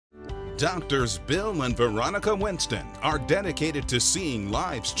Doctors Bill and Veronica Winston are dedicated to seeing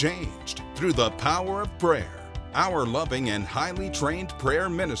lives changed through the power of prayer. Our loving and highly trained prayer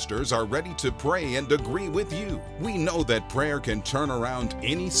ministers are ready to pray and agree with you. We know that prayer can turn around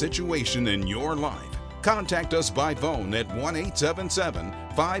any situation in your life. Contact us by phone at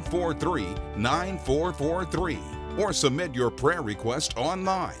 1-877-543-9443 or submit your prayer request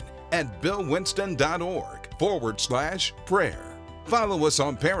online at billwinston.org/prayer. Follow us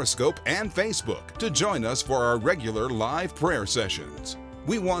on Periscope and Facebook to join us for our regular live prayer sessions.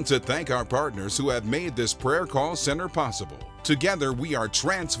 We want to thank our partners who have made this prayer call center possible. Together, we are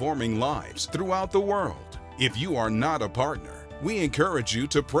transforming lives throughout the world. If you are not a partner, we encourage you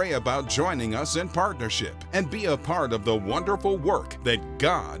to pray about joining us in partnership and be a part of the wonderful work that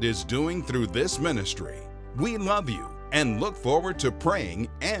God is doing through this ministry. We love you and look forward to praying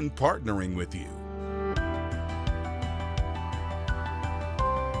and partnering with you.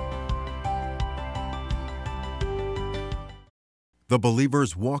 The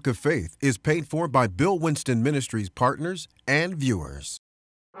Believer's Walk of Faith is paid for by Bill Winston Ministries partners and viewers.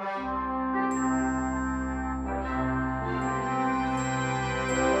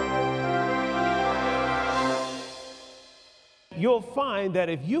 You'll find that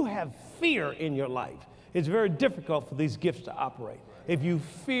if you have fear in your life, it's very difficult for these gifts to operate. If you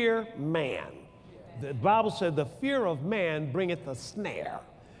fear man, the Bible said the fear of man bringeth a snare.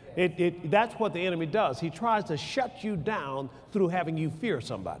 That's what the enemy does. He tries to shut you down through having you fear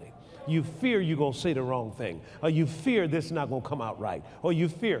somebody. You fear you're going to say the wrong thing, or you fear this is not going to come out right, or you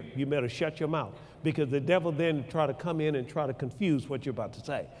fear you better shut your mouth, because the devil then try to come in and try to confuse what you're about to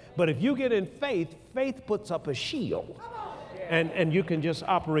say. But if you get in faith, faith puts up a shield, and you can just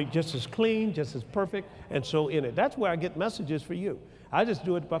operate just as clean, just as perfect, and so in it. That's where I get messages for you. I just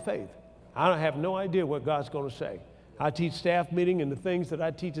do it by faith. I don't have no idea what God's going to say. I teach staff meeting, and the things that I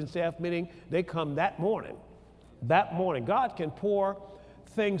teach in staff meeting, they come that morning. That morning. God can pour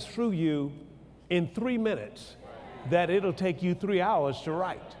things through you in 3 minutes that it'll take you 3 hours to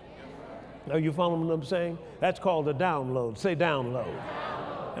write. Are you following what I'm saying? That's called a download. Say download.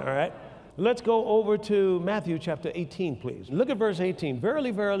 All right. Let's go over to Matthew chapter 18, please. Look at verse 18. Verily,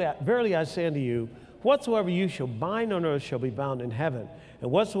 verily, verily I say unto you, whatsoever you shall bind on earth shall be bound in heaven,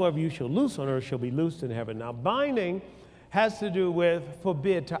 and whatsoever you shall loose on earth shall be loosed in heaven. Now, binding has to do with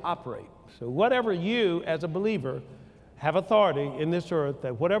forbid to operate. So whatever you, as a believer, have authority in this earth,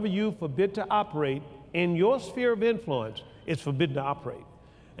 that whatever you forbid to operate in your sphere of influence is forbidden to operate.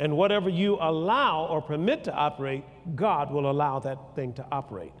 And whatever you allow or permit to operate, God will allow that thing to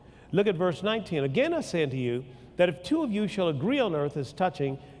operate. Look at verse 19. Again I say unto you, that if two of you shall agree on earth as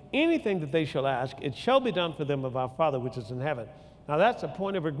touching anything that they shall ask, it shall be done for them of our Father which is in heaven. Now that's a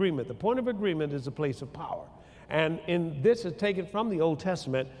point of agreement. The point of agreement is a place of power. And this is taken from the Old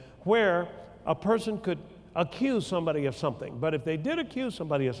Testament, where a person could accuse somebody of something. But if they did accuse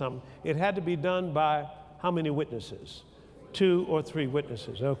somebody of something, it had to be done by how many witnesses? 2 or 3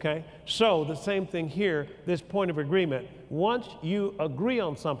 witnesses, okay? So the same thing here, this point of agreement. Once you agree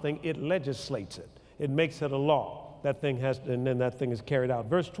on something, it legislates it. It makes it a law. That thing has, and then that thing is carried out.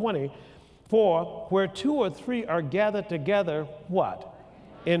 Verse 20, for where 2 or 3 are gathered together, what?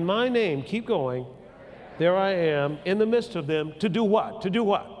 In my name, keep going, there I am in the midst of them to do what? To do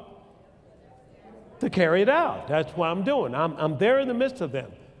what? To carry it out. That's what I'm doing. I'm there in the midst of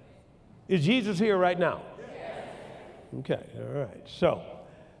them. Is Jesus here right now? Okay, all right. So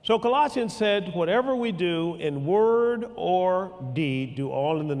Colossians said, whatever we do in word or deed, do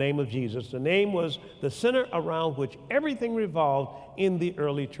all in the name of Jesus. The name was the center around which everything revolved in the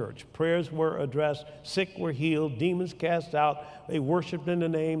early church. Prayers were addressed, sick were healed, demons cast out, they worshiped in the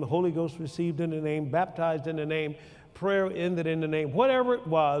name, the Holy Ghost received in the name, baptized in the name, prayer ended in the name. Whatever it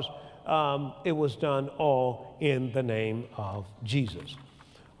was done all in the name of Jesus.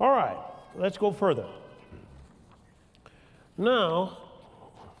 All right, let's go further. Now,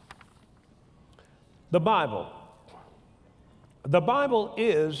 the Bible. The Bible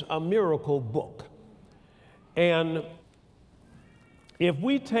is a miracle book. And if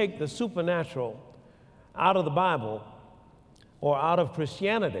we take the supernatural out of the Bible or out of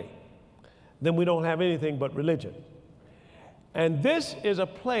Christianity, then we don't have anything but religion. And this is a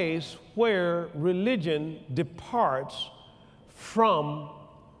place where religion departs from,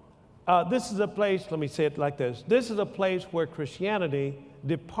 this is a place, let me say it like this, this is a place where Christianity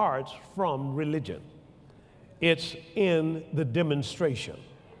departs from religion. It's in the demonstration.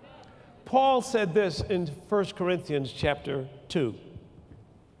 Paul said this in 1 Corinthians chapter 2.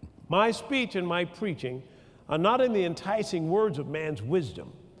 My speech and my preaching are not in the enticing words of man's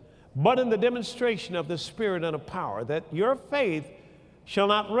wisdom, but in the demonstration of the Spirit and of power, that your faith shall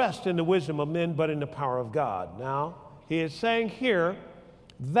not rest in the wisdom of men, but in the power of God. Now, he is saying here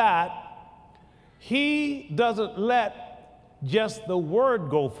that he doesn't let just the word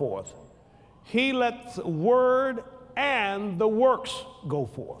go forth. He lets the word and the works go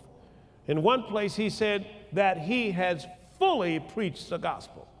forth. In one place, he said that he has fully preached the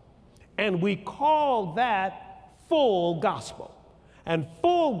gospel. And we call that full gospel. And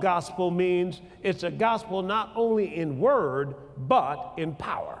full gospel means it's a gospel not only in word, but in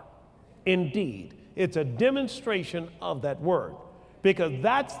power, in deed. It's a demonstration of that word, because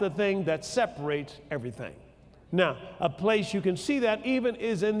that's the thing that separates everything. Now, a place you can see that even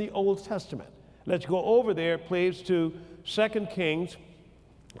is in the Old Testament. Let's go over there, please, to 1 Kings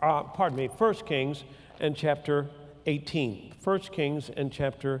and chapter 18. 1 Kings and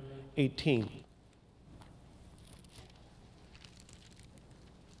chapter 18.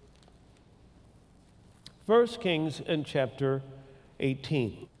 First Kings and chapter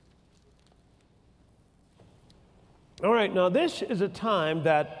 18. All right, now this is a time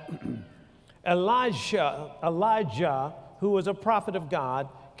that Elijah, who was a prophet of God,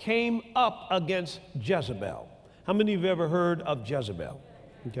 came up against Jezebel. How many of you ever heard of Jezebel?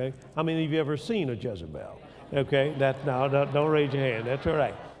 Okay. How many of you ever seen a Jezebel? Okay. Don't raise your hand. That's all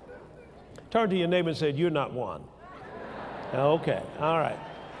right. Turn to your neighbor and say, "You're not one." Okay. All right.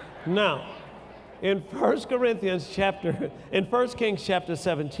 Now, in 1 Kings chapter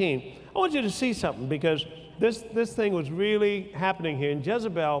 17, I want you to see something, because this thing was really happening here. And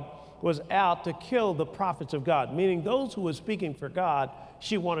Jezebel was out to kill the prophets of God, meaning those who were speaking for God.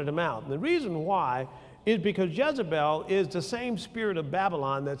 She wanted them out. And the reason why is because Jezebel is the same spirit of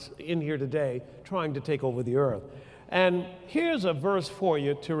Babylon that's in here today, trying to take over the earth. And here's a verse for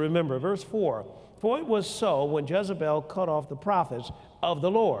you to remember. Verse 4. For it was so when Jezebel cut off the prophets of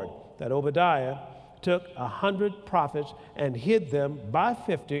the Lord, that Obadiah took 100 prophets and hid them by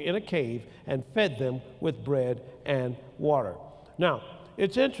 50 in a cave and fed them with bread and water. Now,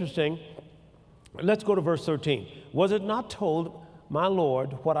 it's interesting. Let's go to verse 13. Was it not told my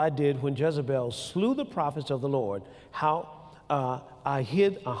Lord what I did when Jezebel slew the prophets of the Lord, how I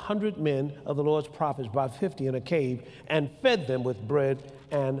hid 100 men of the Lord's prophets by 50 in a cave and fed them with bread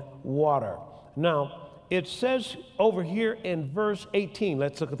and water? Now, it says over here in verse 18,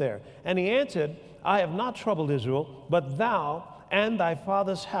 let's look at there. And he answered, I have not troubled Israel, but thou and thy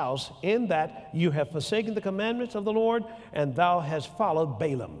father's house, in that you have forsaken the commandments of the Lord, and thou hast followed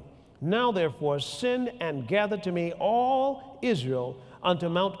Balaam. Now therefore send and gather to me all Israel unto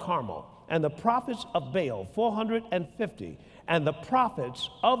Mount Carmel, and the prophets of Baal 450, and the prophets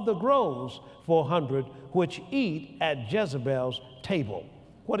of the groves 400, which eat at Jezebel's table.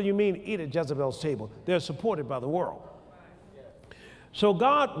 What do you mean eat at Jezebel's table? They're supported by the world. So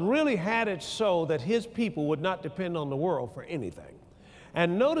God really had it so that his people would not depend on the world for anything.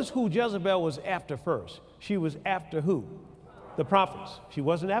 And notice who Jezebel was after first. She was after who? The prophets. She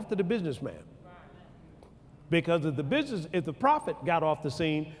wasn't after the businessman. Because if the prophet got off the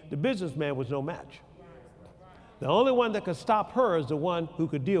scene, the businessman was no match. The only one that could stop her is the one who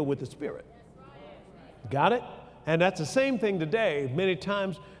could deal with the spirit. Got it? And that's the same thing today. Many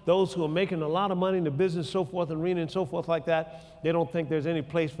times those who are making a lot of money in the business, so forth, and arena and so forth like that, they don't think there's any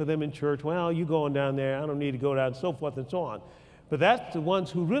place for them in church. Well, you going down there, I don't need to go down, and so forth and so on. But that's the ones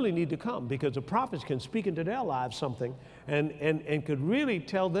who really need to come, because the prophets can speak into their lives something and could really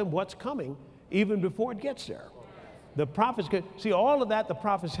tell them what's coming even before it gets there. The prophets could see all of that. The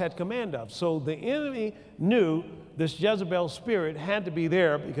prophets had command of. So the enemy knew this Jezebel spirit had to be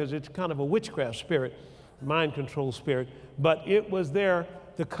there, because it's kind of a witchcraft spirit, mind control spirit, but it was there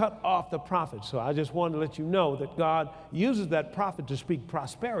to cut off the prophet. So I just wanted to let you know that God uses that prophet to speak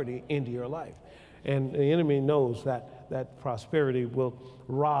prosperity into your life. And the enemy knows that that prosperity will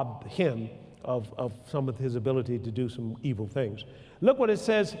rob him of some of his ability to do some evil things. Look what it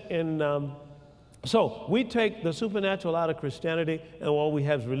says in, so we take the supernatural out of Christianity, and all we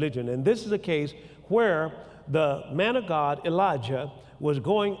have is religion. And this is a case where the man of God, Elijah, was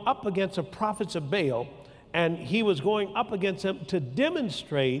going up against the prophets of Baal, and he was going up against them to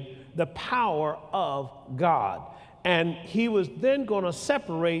demonstrate the power of God. And he was then going to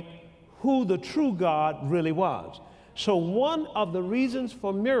separate who the true God really was. So one of the reasons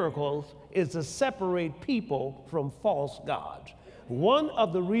for miracles is to separate people from false gods. One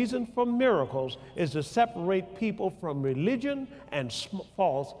of the reasons for miracles is to separate people from religion and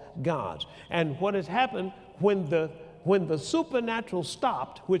false gods. And what has happened when the supernatural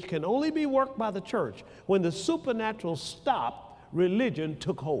stopped, which can only be worked by the church, when the supernatural stopped, religion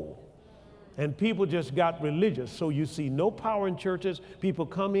took hold. And people just got religious. So you see no power in churches. People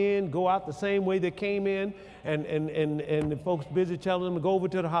come in, go out the same way they came in, and the folks busy telling them to go over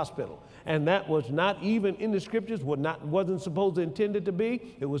to the hospital. And that was not even in the scriptures, wasn't supposed to intended to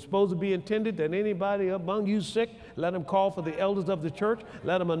be. It was supposed to be intended that anybody among you sick, let them call for the elders of the church,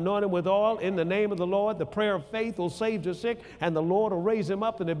 let them anoint him with oil in the name of the Lord. The prayer of faith will save the sick, and the Lord will raise him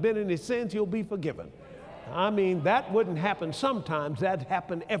up, and if been any sins, he'll be forgiven. I mean, that wouldn't happen sometimes, that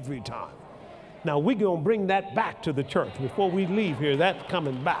happened every time. Now, we're going to bring that back to the church before we leave here. That's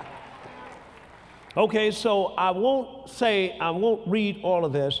coming back. Okay, so I won't read all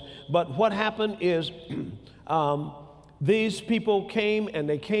of this, but what happened is these people came and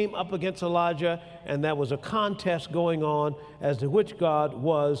they came up against Elijah, and there was a contest going on as to which God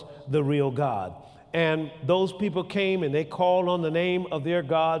was the real God. And those people came and they called on the name of their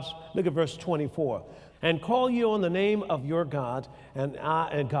gods. Look at verse 24. And call you on the name of your gods, and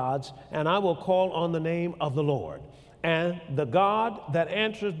I will call on the name of the Lord. And the God that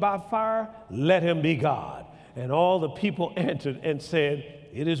answers by fire, let him be God. And all the people answered and said,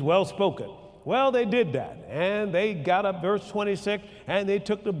 it is well spoken. Well, they did that, and they got up, verse 26, and they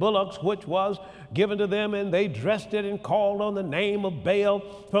took the bullocks which was given to them, and they dressed it and called on the name of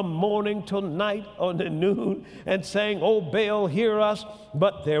Baal from morning till night on the noon, and saying, O Baal, hear us.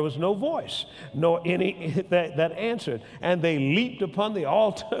 But there was no voice, nor any that answered. And they leaped upon the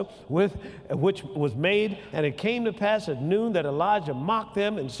altar which was made, and it came to pass at noon that Elijah mocked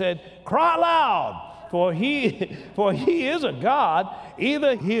them and said, cry loud. For he is a God.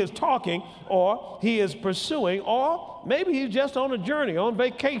 Either he is talking, or he is pursuing, or maybe he's just on a journey, on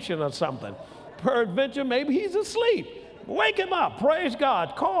vacation or something. Peradventure, maybe he's asleep. Wake him up. Praise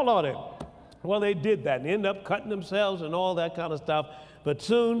God. Call on him. Well, they did that and ended up cutting themselves and all that kind of stuff. But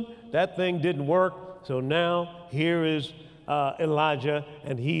soon that thing didn't work. So now here is Elijah,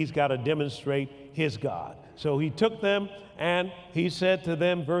 and he's got to demonstrate his God. So he took them, and he said to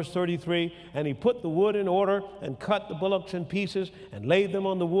them, verse 33, and he put the wood in order and cut the bullocks in pieces and laid them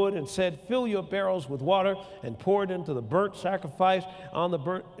on the wood and said, fill your barrels with water and pour it into the burnt sacrifice on the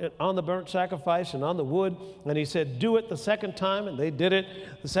burnt sacrifice and on the wood. And he said, do it the second time, and they did it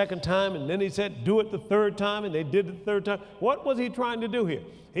the second time. And then he said, do it the third time, and they did it the third time. What was he trying to do here?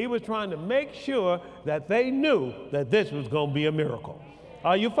 He was trying to make sure that they knew that this was going to be a miracle.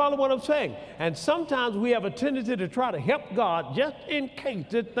 You follow what I'm saying? And sometimes we have a tendency to try to help God just in case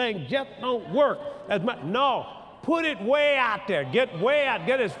this thing just don't work as much. No, put it way out there. Get way out.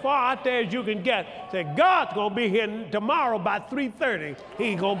 Get as far out there as you can get. Say, God's going to be here tomorrow by 3:30.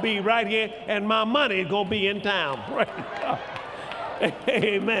 He's going to be right here, and my money is going to be in town. Praise God.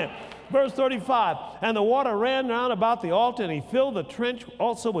 Amen. Verse 35, and the water ran round about the altar, and he filled the trench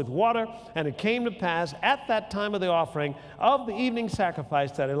also with water. And it came to pass at that time of the offering of the evening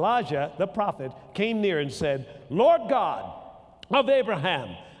sacrifice that Elijah, the prophet, came near and said, Lord God of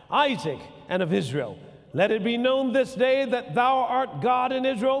Abraham, Isaac, and of Israel, let it be known this day that thou art God in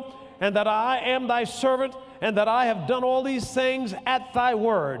Israel, and that I am thy servant, and that I have done all these things at thy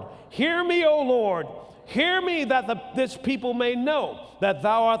word. Hear me, O Lord. Hear me, that this people may know that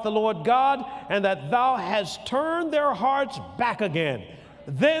thou art the Lord God, and that thou hast turned their hearts back again.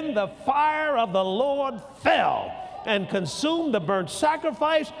 Then the fire of the Lord fell and consumed the burnt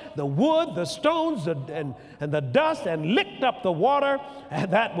sacrifice, the wood, the stones, and the dust, and licked up the water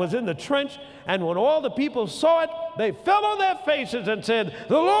that was in the trench. And when all the people saw it, they fell on their faces and said,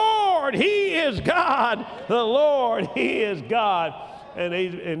 the Lord, he is God. The Lord, he is God. And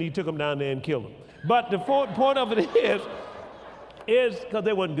he took them down there and killed them. But the point of it is because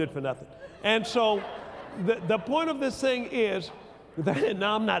they wasn't good for nothing. And so the point of this thing is that,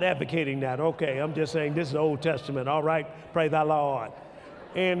 now I'm not advocating that, okay, I'm just saying this is the Old Testament, all right, pray thy Lord.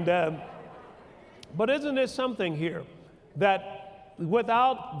 And, but isn't there something here that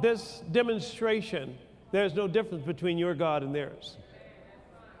without this demonstration, there's no difference between your God and theirs.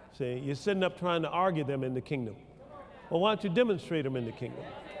 See, you're sitting up trying to argue them in the kingdom. Well, why don't you demonstrate them in the kingdom?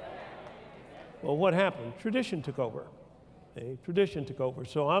 Well, what happened? Tradition took over. Tradition took over.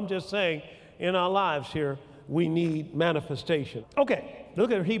 So I'm just saying, in our lives here, we need manifestation. Okay,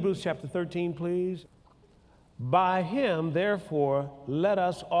 look at Hebrews chapter 13, please. By him, therefore, let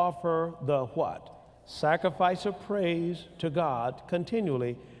us offer the what? Sacrifice of praise to God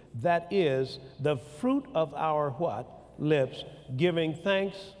continually. That is the fruit of our what? Lips, giving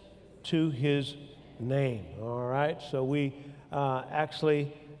thanks to his name. All right, so we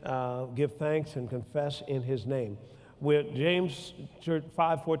actually give thanks and confess in his name. We're James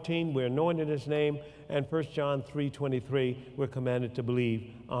 5:14, we're anointed in his name, and 1 John 3:23, we're commanded to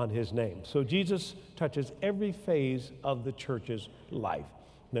believe on his name. So Jesus touches every phase of the church's life.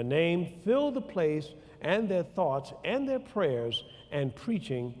 The name filled the place and their thoughts and their prayers and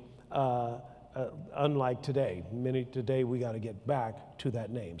preaching, unlike today. Today we got to get back to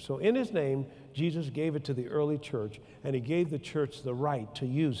that name. So in his name, Jesus gave it to the early church, and he gave the church the right to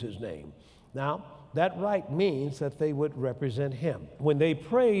use his name. Now, that right means that they would represent him. When they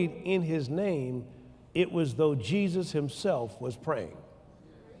prayed in his name, it was though Jesus himself was praying.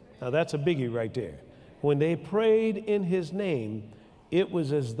 Now that's a biggie right there. When they prayed in his name, it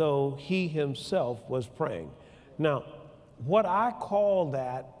was as though he himself was praying. Now, what I call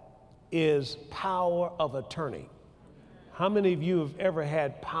that is power of attorney. How many of you have ever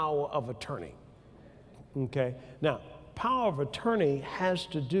had power of attorney? Okay. Now, power of attorney has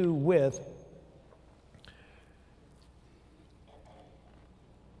to do with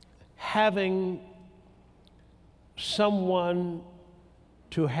having someone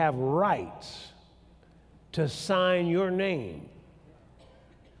to have rights to sign your name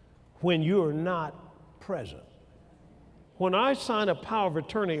when you're not present. When I sign a power of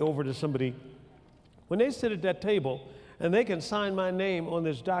attorney over to somebody, when they sit at that table and they can sign my name on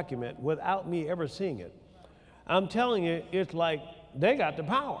this document without me ever seeing it, I'm telling you, it's like they got the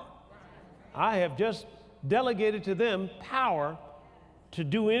power. I have just delegated to them power to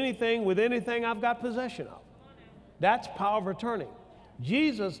do anything with anything I've got possession of. That's power of attorney.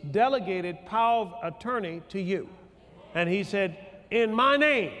 Jesus delegated power of attorney to you. And he said, in my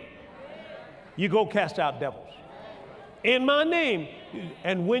name, you go cast out devils. In my name.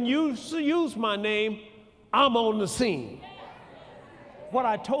 And when you use my name, I'm on the scene. What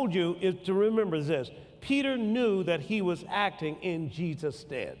I told you is to remember this. Peter knew that he was acting in Jesus'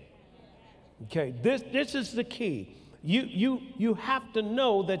 stead. Okay, this is the key. You have to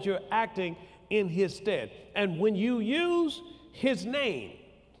know that you're acting in his stead. And when you use his name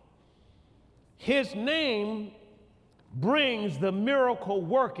brings the miracle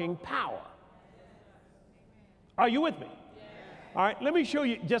working power. Are you with me? All right, let me show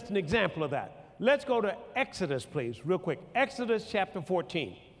you just an example of that. Let's go to Exodus, please, real quick. Exodus chapter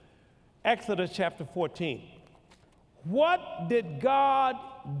 14. Exodus chapter 14. What did God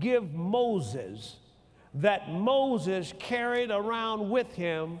give Moses that Moses carried around with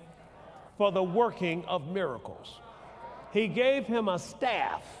him for the working of miracles? He gave him a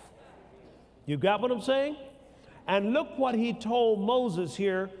staff. You got what I'm saying? And look what he told Moses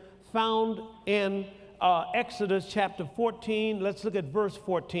here, found in Exodus chapter 14. Let's look at verse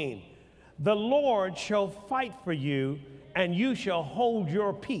 14. The Lord shall fight for you, and you shall hold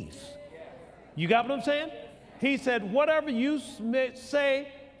your peace. You got what I'm saying? He said, whatever you say,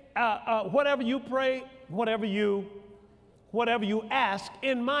 whatever you pray, whatever you ask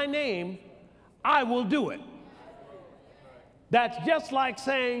in my name, I will do it. That's just like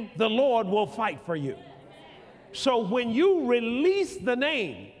saying the Lord will fight for you. So when you release the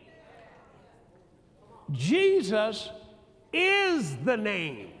name, Jesus is the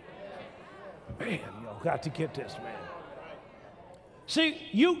name. Man, y'all got to get this, man. See,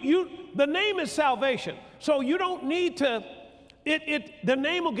 the name is salvation. So you don't need to, the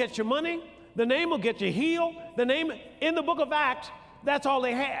name will get you money. The name will get you healed. The name, in the book of Acts, that's all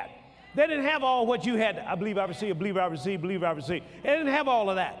they had. They didn't have all what you had. I believe I receive, believe I receive, believe I receive. They didn't have all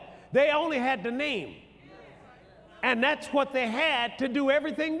of that. They only had the name. And that's what they had to do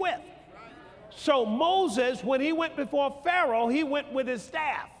everything with. So Moses, when he went before Pharaoh, he went with his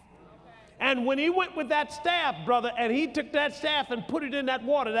staff. And when he went with that staff, brother, and he took that staff and put it in that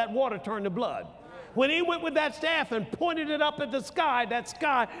water turned to blood. When he went with that staff and pointed it up at the sky, that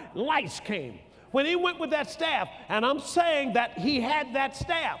sky, lights came. When he went with that staff, and I'm saying that he had that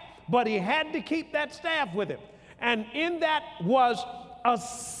staff, but he had to keep that staff with him. And in that was a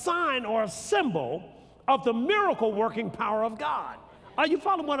sign or a symbol of the miracle working power of God. Are you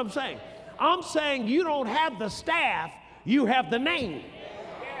following what I'm saying? I'm saying you don't have the staff, you have the name.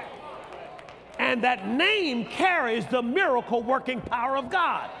 And that name carries the miracle working power of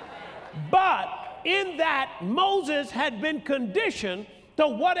God. But in that, Moses had been conditioned to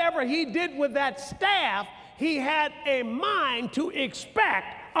whatever he did with that staff, he had a mind to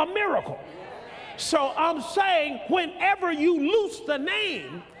expect a miracle. So I'm saying whenever you loose the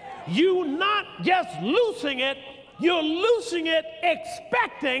name, you're not just loosing it, you're loosing it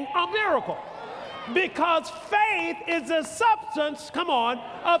expecting a miracle. Because faith is the substance, come on,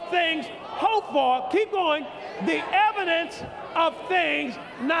 of things hoped for. Keep going. The evidence of things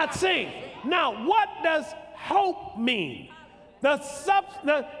not seen. Now, what does hope mean?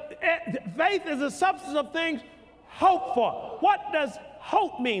 Faith is the substance of things hoped for. What does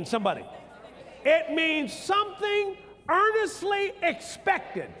hope mean, somebody? It means something earnestly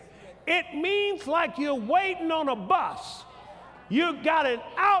expected. It means like you're waiting on a bus. You got an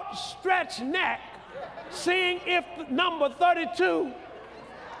outstretched neck, seeing if number 32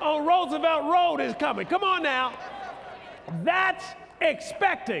 on Roosevelt Road is coming. Come on now. That's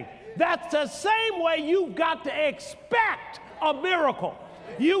expecting. That's the same way you've got to expect a miracle.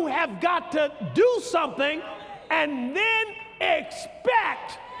 You have got to do something and then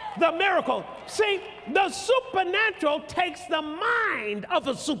expect the miracle. See, the supernatural takes the mind of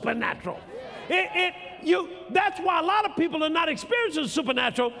the supernatural. That's why a lot of people are not experiencing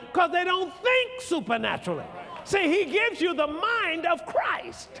supernatural, because they don't think supernaturally. See, he gives you the mind of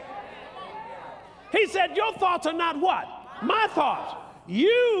Christ. He said, your thoughts are not what? My thoughts.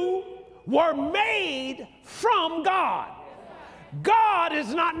 You were made from God. God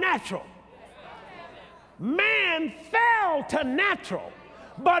is not natural. Man fell to natural,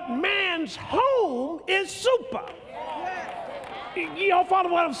 but man's home is super. You don't follow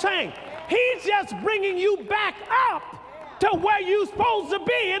what I'm saying? He's just bringing you back up to where you're supposed to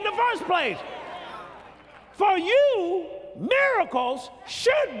be in the first place. For you, miracles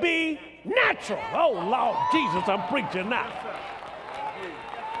should be natural. Oh, Lord Jesus, I'm preaching now.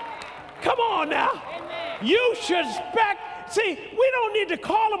 Come on now. You should expect, see, we don't need to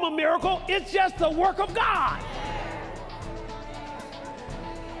call them a miracle. It's just the work of God.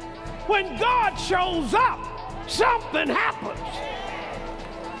 When God shows up, something happens.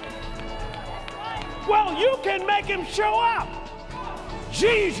 Well, you can make him show up.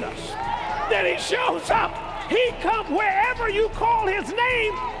 Jesus, then he shows up. He comes wherever you call his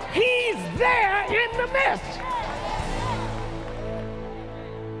name, he's there in the midst.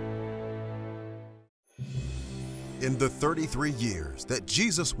 In the 33 years that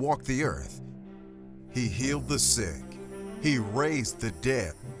Jesus walked the earth, he healed the sick, he raised the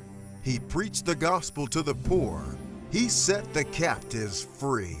dead, he preached the gospel to the poor, he set the captives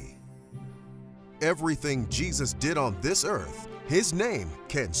free. Everything Jesus did on this earth, his name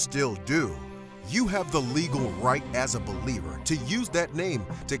can still do. You have the legal right as a believer to use that name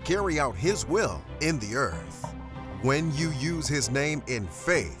to carry out his will in the earth. When you use his name in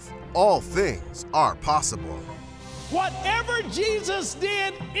faith, all things are possible. Whatever Jesus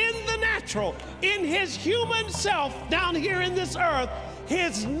did in the natural, in his human self down here in this earth,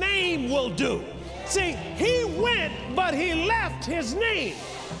 his name will do. See, he went, but he left his name.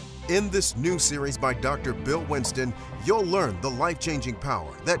 In this new series by Dr. Bill Winston, you'll learn the life-changing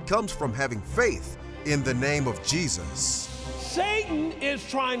power that comes from having faith in the name of Jesus. Satan is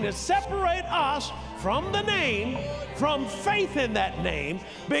trying to separate us from the name, from faith in that name,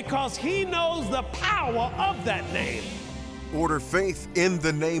 because he knows the power of that name. Order faith in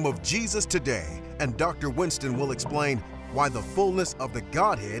the name of Jesus today, and Dr. Winston will explain why the fullness of the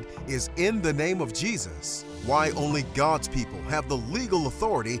Godhead is in the name of Jesus, why only God's people have the legal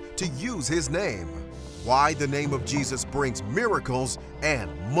authority to use his name, why the name of Jesus brings miracles, and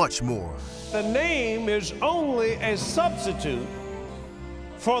much more. The name is only a substitute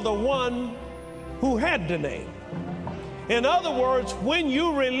for the one who had the name. In other words, when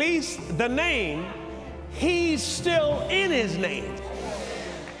you release the name, he's still in his name.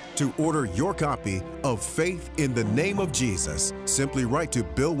 To order your copy of Faith in the Name of Jesus, simply write to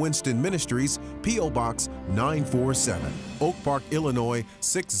Bill Winston Ministries, P.O. Box 947, Oak Park, Illinois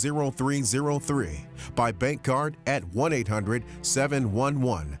 60303. By bank card at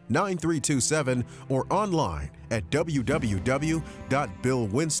 1-800-711-9327 or online at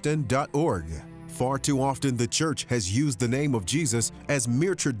www.billwinston.org. Far too often the church has used the name of Jesus as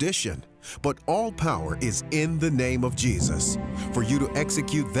mere tradition, but all power is in the name of Jesus. For you to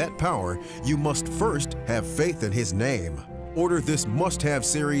execute that power, you must first have faith in his name. Order this must-have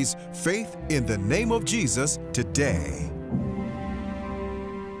series, Faith in the Name of Jesus, today.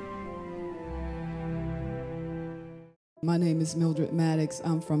 My name is Mildred Maddox.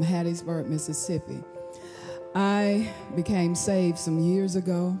 I'm from Hattiesburg, Mississippi. I became saved some years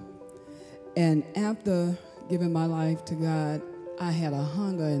ago, and after giving my life to God, I had a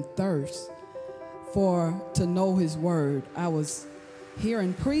hunger and thirst to know his word. I was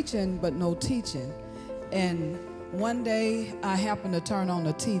hearing preaching, but no teaching. And one day I happened to turn on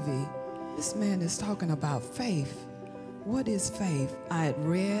the TV. This man is talking about faith. What is faith? I had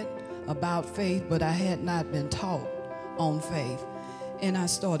read about faith, but I had not been taught on faith. And I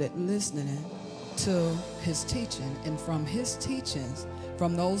started listening to his teaching. And from his teachings,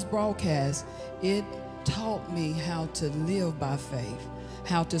 from those broadcasts, it taught me how to live by faith,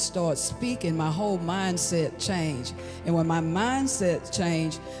 how to start speaking. My whole mindset changed. And when my mindset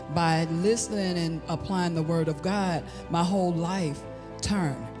changed by listening and applying the word of God, my whole life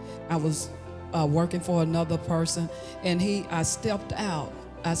turned. I was working for another person, and I stepped out.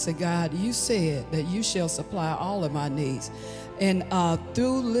 I said, God, you said that you shall supply all of my needs. And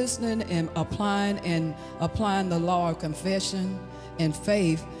through listening and applying the law of confession and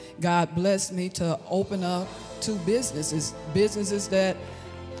faith, God blessed me to open up 2 businesses that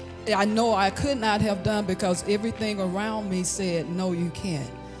I know I could not have done because everything around me said, no, you can't,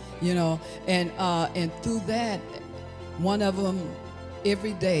 you know. And through that, one of them,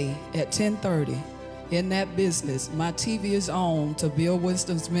 every day at 10:30 in that business, my TV is on to Bill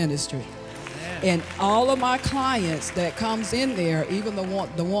Winston's ministry. And all of my clients that comes in there, even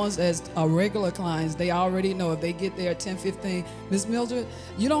the ones as regular clients, they already know if they get there at 10:15, Miss Mildred,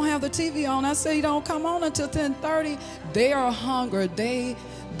 you don't have the TV on. I say you don't come on until 10:30. They are hungry.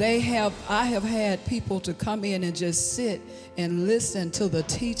 I have had people to come in and just sit and listen to the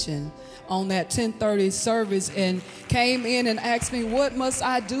teaching on that 10:30 service and came in and asked me, what must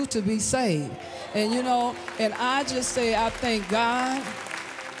I do to be saved? And you know, and I just say, I thank God.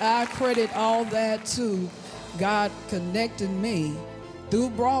 I credit all that to God connecting me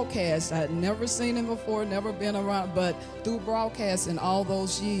through broadcast. I had never seen him before, never been around, but through broadcast in all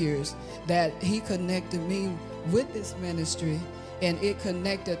those years that he connected me with this ministry, and it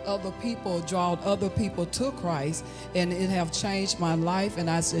connected other people, drawed other people to Christ, and it have changed my life. And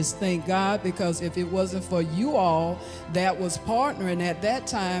I just thank God, because if it wasn't for you all that was partnering at that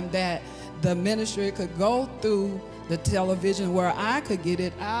time, that the ministry could go through the television where I could get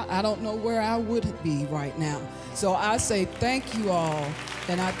it, I don't know where I would be right now. So I say thank you all,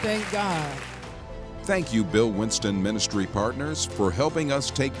 and I thank God. Thank you, Bill Winston Ministry Partners, for helping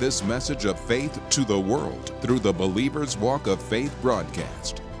us take this message of faith to the world through the Believer's Walk of Faith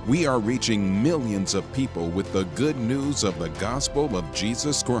broadcast. We are reaching millions of people with the good news of the gospel of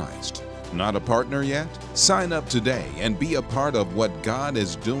Jesus Christ. Not a partner yet? Sign up today and be a part of what God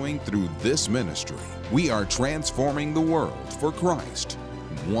is doing through this ministry. We are transforming the world for Christ,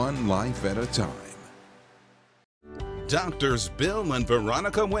 one life at a time. Doctors Bill and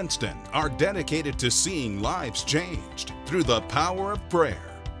Veronica Winston are dedicated to seeing lives changed through the power of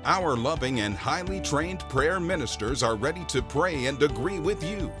prayer. Our loving and highly trained prayer ministers are ready to pray and agree with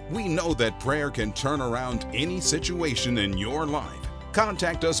you. We know that prayer can turn around any situation in your life.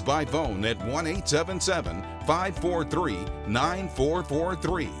 Contact us by phone at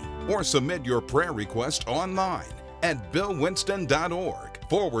 1-877-543-9443 or submit your prayer request online at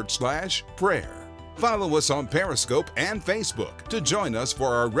billwinston.org/prayer. Follow us on Periscope and Facebook to join us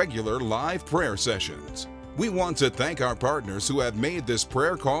for our regular live prayer sessions. We want to thank our partners who have made this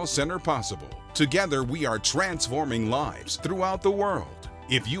prayer call center possible. Together, we are transforming lives throughout the world.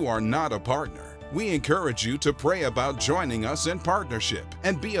 If you are not a partner, we encourage you to pray about joining us in partnership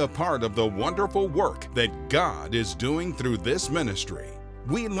and be a part of the wonderful work that God is doing through this ministry.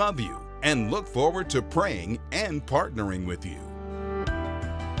 We love you and look forward to praying and partnering with you.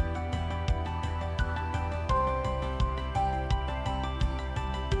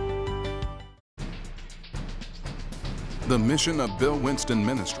 The mission of Bill Winston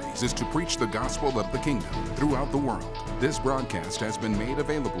Ministries is to preach the gospel of the kingdom throughout the world. This broadcast has been made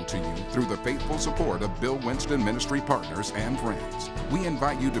available to you through the faithful support of Bill Winston Ministry partners and friends. We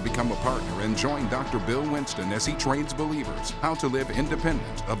invite you to become a partner and join Dr. Bill Winston as he trains believers how to live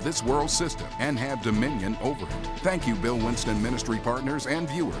independent of this world system and have dominion over it. Thank you, Bill Winston Ministry partners and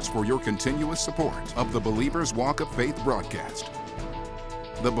viewers, for your continuous support of the Believer's Walk of Faith broadcast.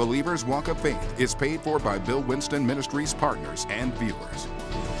 The Believer's Walk of Faith is paid for by Bill Winston Ministries partners and viewers.